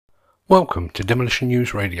Welcome to Demolition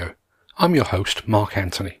News Radio. I'm your host, Mark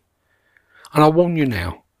Anthony. And I'll warn you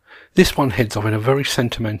now, this one heads off in a very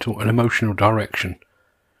sentimental and emotional direction.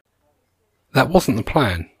 That wasn't the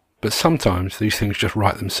plan, but sometimes these things just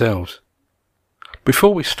write themselves.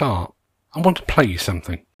 Before we start, I want to play you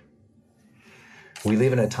something. We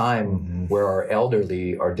live in a time where our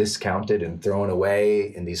elderly are discounted and thrown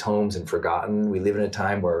away in these homes and forgotten. We live in a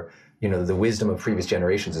time where, the wisdom of previous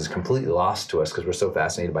generations is completely lost to us because we're so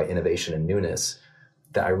fascinated by innovation and newness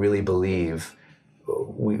that I really believe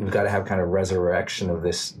we've got to have kind of resurrection of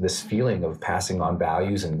this feeling of passing on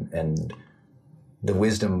values and the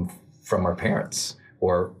wisdom from our parents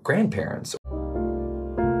or grandparents.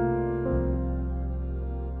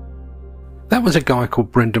 That was a guy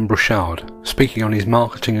called Brendan Burchard speaking on his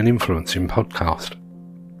marketing and influencing podcast.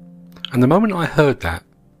 And the moment I heard that,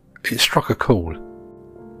 it struck a chord.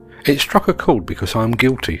 It struck a chord because I am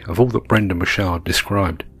guilty of all that Brendan Burchard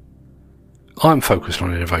described. I am focused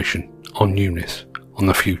on innovation, on newness, on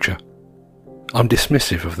the future. I'm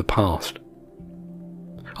dismissive of the past.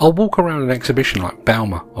 I'll walk around an exhibition like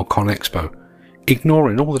Bauma or ConExpo,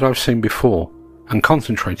 ignoring all that I've seen before and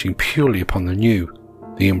concentrating purely upon the new,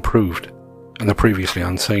 the improved, and the previously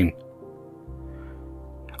unseen.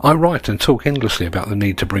 I write and talk endlessly about the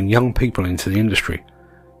need to bring young people into the industry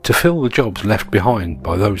to fill the jobs left behind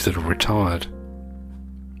by those that have retired.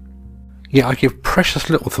 Yet I give precious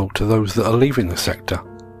little thought to those that are leaving the sector,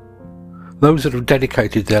 those that have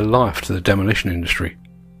dedicated their life to the demolition industry,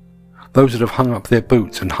 those that have hung up their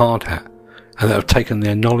boots and hard hat and that have taken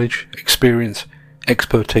their knowledge, experience,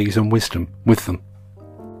 expertise and wisdom with them.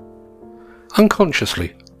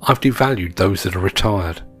 Unconsciously, I've devalued those that are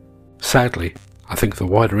retired. Sadly, I think the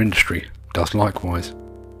wider industry does likewise.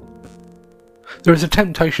 There is a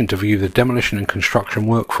temptation to view the demolition and construction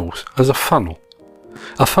workforce as a funnel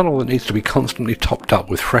that needs to be constantly topped up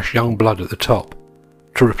with fresh young blood at the top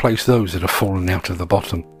to replace those that have fallen out of the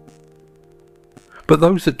bottom. But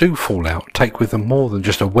those that do fall out take with them more than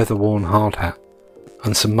just a weather-worn hard hat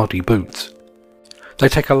and some muddy boots. They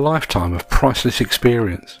take a lifetime of priceless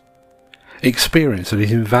experience that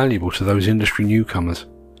is invaluable to those industry newcomers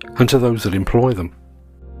and to those that employ them.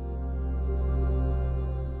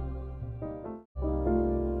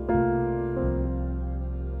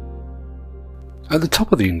 At the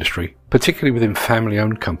top of the industry, particularly within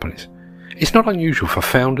family-owned companies, it's not unusual for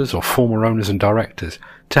founders or former owners and directors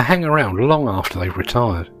to hang around long after they've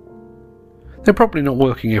retired. They're probably not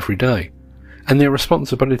working every day, and their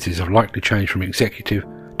responsibilities have likely changed from executive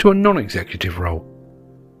to a non-executive role.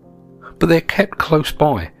 But they're kept close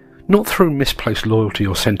by, not through misplaced loyalty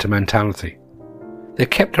or sentimentality. They're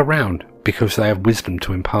kept around because they have wisdom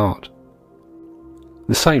to impart.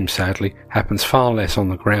 The same, sadly, happens far less on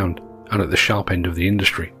the ground and at the sharp end of the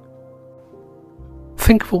industry.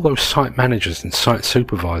 Think of all those site managers and site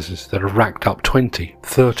supervisors that have racked up 20,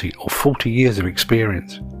 30 or 40 years of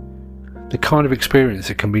experience. The kind of experience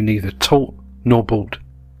that can be neither taught nor bought.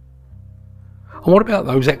 And what about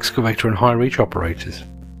those excavator and high reach operators?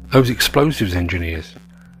 Those explosives engineers?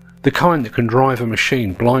 The kind that can drive a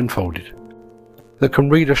machine blindfolded? That can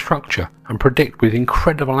read a structure and predict with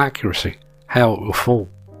incredible accuracy how it will fall?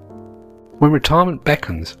 When retirement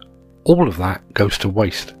beckons, all of that goes to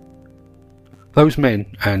waste. Those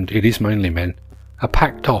men, and it is mainly men, are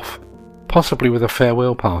packed off, possibly with a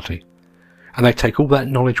farewell party, and they take all that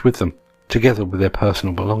knowledge with them, together with their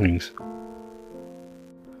personal belongings.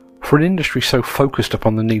 For an industry so focused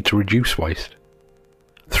upon the need to reduce waste,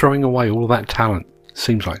 throwing away all that talent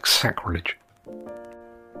seems like sacrilege.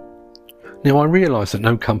 Now I realise that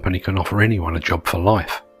no company can offer anyone a job for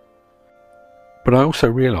life. But I also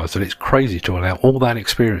realise that it's crazy to allow all that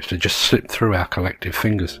experience to just slip through our collective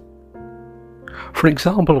fingers. For an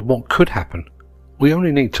example of what could happen, we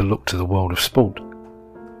only need to look to the world of sport.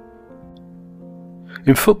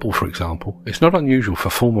 In football, for example, it's not unusual for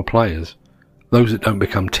former players, those that don't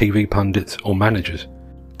become TV pundits or managers,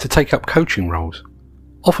 to take up coaching roles,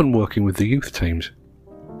 often working with the youth teams.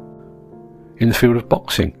 In the field of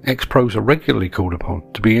boxing, ex-pros are regularly called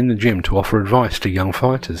upon to be in the gym to offer advice to young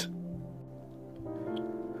fighters.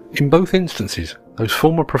 In both instances, those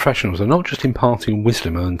former professionals are not just imparting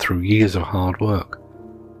wisdom earned through years of hard work.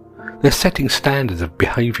 They're setting standards of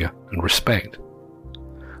behaviour and respect.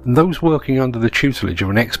 And those working under the tutelage of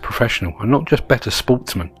an ex-professional are not just better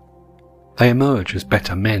sportsmen, they emerge as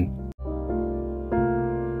better men.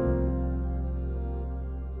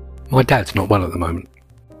 My dad's not well at the moment.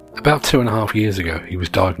 About 2.5 years ago he was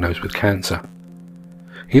diagnosed with cancer.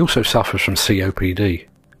 He also suffers from COPD,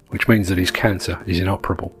 which means that his cancer is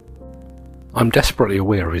inoperable. I'm desperately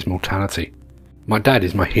aware of his mortality. My dad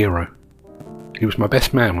is my hero. he was my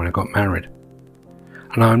best man when I got married,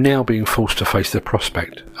 and I am now being forced to face the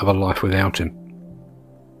prospect of a life without him.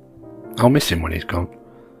 I'll miss him when he's gone.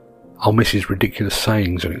 I'll miss his ridiculous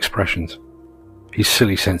sayings and expressions, his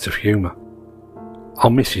silly sense of humour. I'll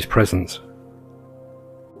miss his presence.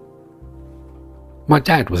 My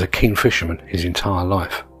dad was a keen fisherman his entire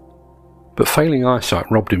life, but failing eyesight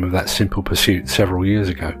robbed him of that simple pursuit several years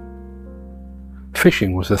ago.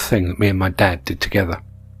 Fishing was the thing that me and my dad did together.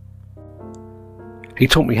 He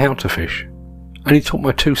taught me how to fish, and he taught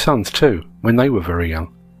my two sons too, when they were very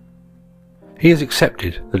young. He has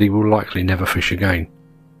accepted that he will likely never fish again.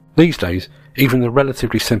 These days, even the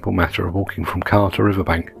relatively simple matter of walking from car to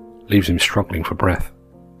riverbank leaves him struggling for breath.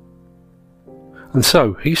 And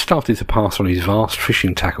so he started to pass on his vast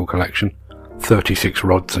fishing tackle collection, 36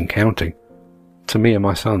 rods and counting, to me and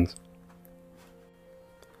my sons.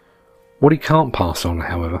 What he can't pass on,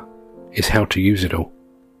 however, is how to use it all.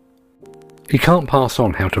 He can't pass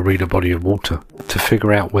on how to read a body of water to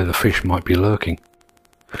figure out where the fish might be lurking.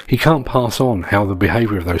 He can't pass on how the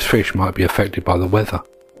behaviour of those fish might be affected by the weather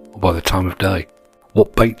or by the time of day,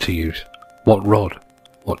 what bait to use, what rod,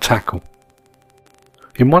 what tackle.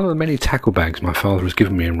 In one of the many tackle bags my father has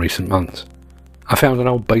given me in recent months, I found an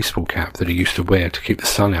old baseball cap that he used to wear to keep the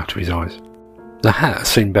sun out of his eyes. The hat has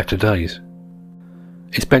seen better days.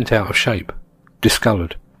 It's bent out of shape,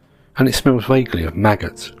 discoloured, and it smells vaguely of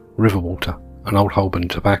maggots, river water, and old Holborn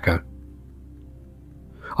tobacco.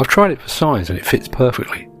 I've tried it for size and it fits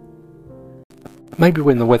perfectly. Maybe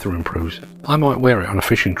when the weather improves, I might wear it on a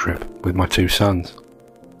fishing trip with my two sons.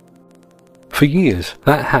 For years,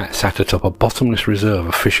 that hat sat atop a bottomless reserve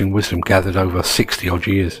of fishing wisdom gathered over 60 odd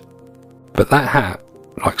years. But that hat,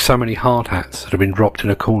 like so many hard hats that have been dropped in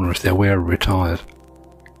a corner as their wearer retired,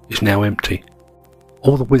 is now empty.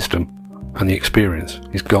 All the wisdom and the experience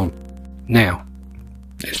is gone. Now,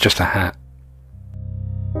 it's just a hat.